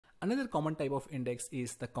Another common type of index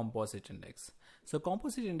is the composite index. So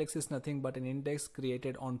composite index is nothing but an index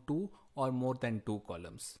created on 2 or more than 2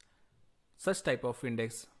 columns. Such type of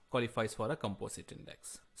index qualifies for a composite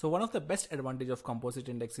index. So one of the best advantage of composite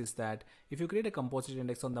index is that if you create a composite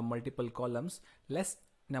index on the multiple columns, less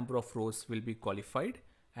number of rows will be qualified,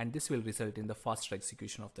 and this will result in the faster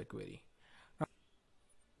execution of the query.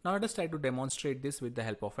 Now let us try to demonstrate this with the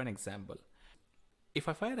help of an example. If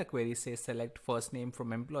I fire a query, say select first name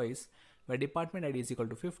from employees, where department ID is equal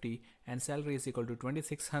to 50 and salary is equal to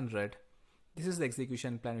 2600, this is the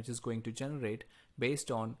execution plan which is going to generate based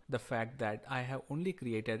on the fact that I have only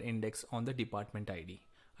created index on the department ID.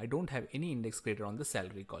 I don't have any index created on the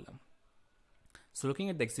salary column. So looking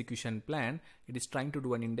at the execution plan, it is trying to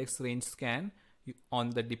do an index range scan on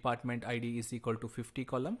the department ID is equal to 50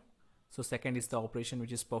 column. So second is the operation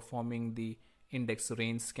which is performing the index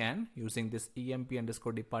range scan using this emp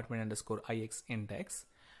underscore department underscore ix index,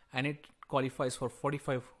 and it qualifies for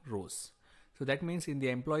 45 rows. So that means in the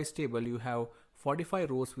employees table you have 45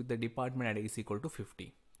 rows with the department ID is equal to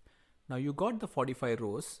 50. Now you got the 45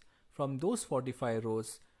 rows. From those 45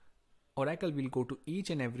 rows, Oracle will go to each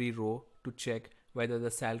and every row to check whether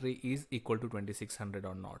the salary is equal to 2600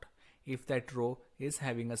 or not. If that row is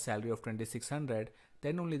having a salary of 2600,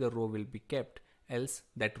 then only the row will be kept, else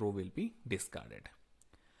that row will be discarded.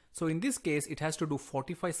 So in this case, it has to do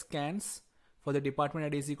 45 scans for the department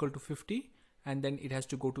ID is equal to 50, and then it has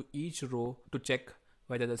to go to each row to check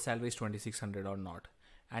whether the salary is 2600 or not.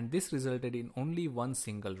 And this resulted in only one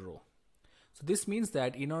single row. So this means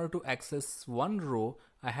that in order to access one row,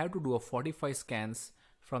 I have to do a 45 scans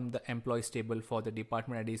from the employees table for the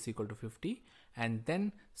department ID is equal to 50, and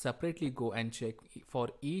then separately go and check for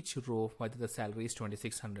each row whether the salary is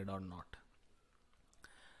 2600 or not.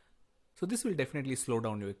 So this will definitely slow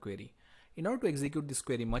down your query. In order to execute this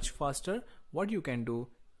query much faster, what you can do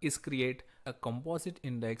is create a composite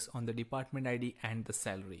index on the department ID and the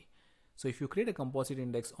salary. So if you create a composite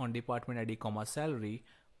index on department ID comma salary,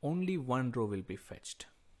 only one row will be fetched.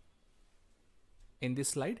 In this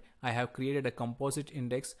slide, I have created a composite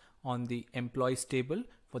index on the employees table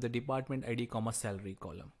for the department ID comma salary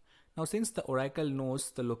column. Now since the Oracle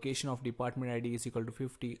knows the location of department ID is equal to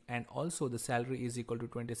 50 and also the salary is equal to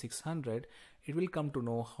 2600, it will come to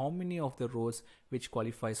know how many of the rows which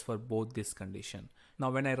qualifies for both this condition.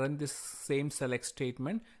 Now when I run this same select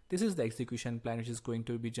statement, this is the execution plan which is going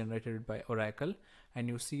to be generated by Oracle, and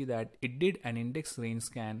you see that it did an index range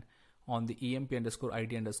scan on the emp underscore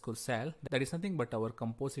id underscore sal. That is nothing but our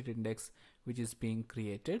composite index which is being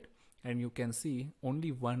created, and you can see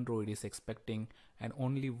only one row it is expecting and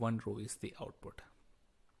only one row is the output.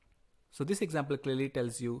 So this example clearly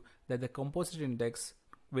tells you that the composite index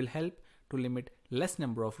will help to limit less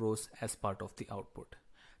number of rows as part of the output.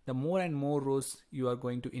 The more and more rows you are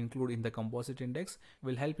going to include in the composite index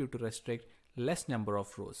will help you to restrict less number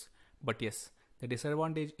of rows. But yes, the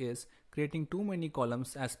disadvantage is creating too many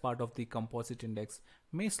columns as part of the composite index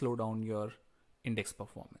may slow down your index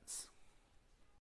performance.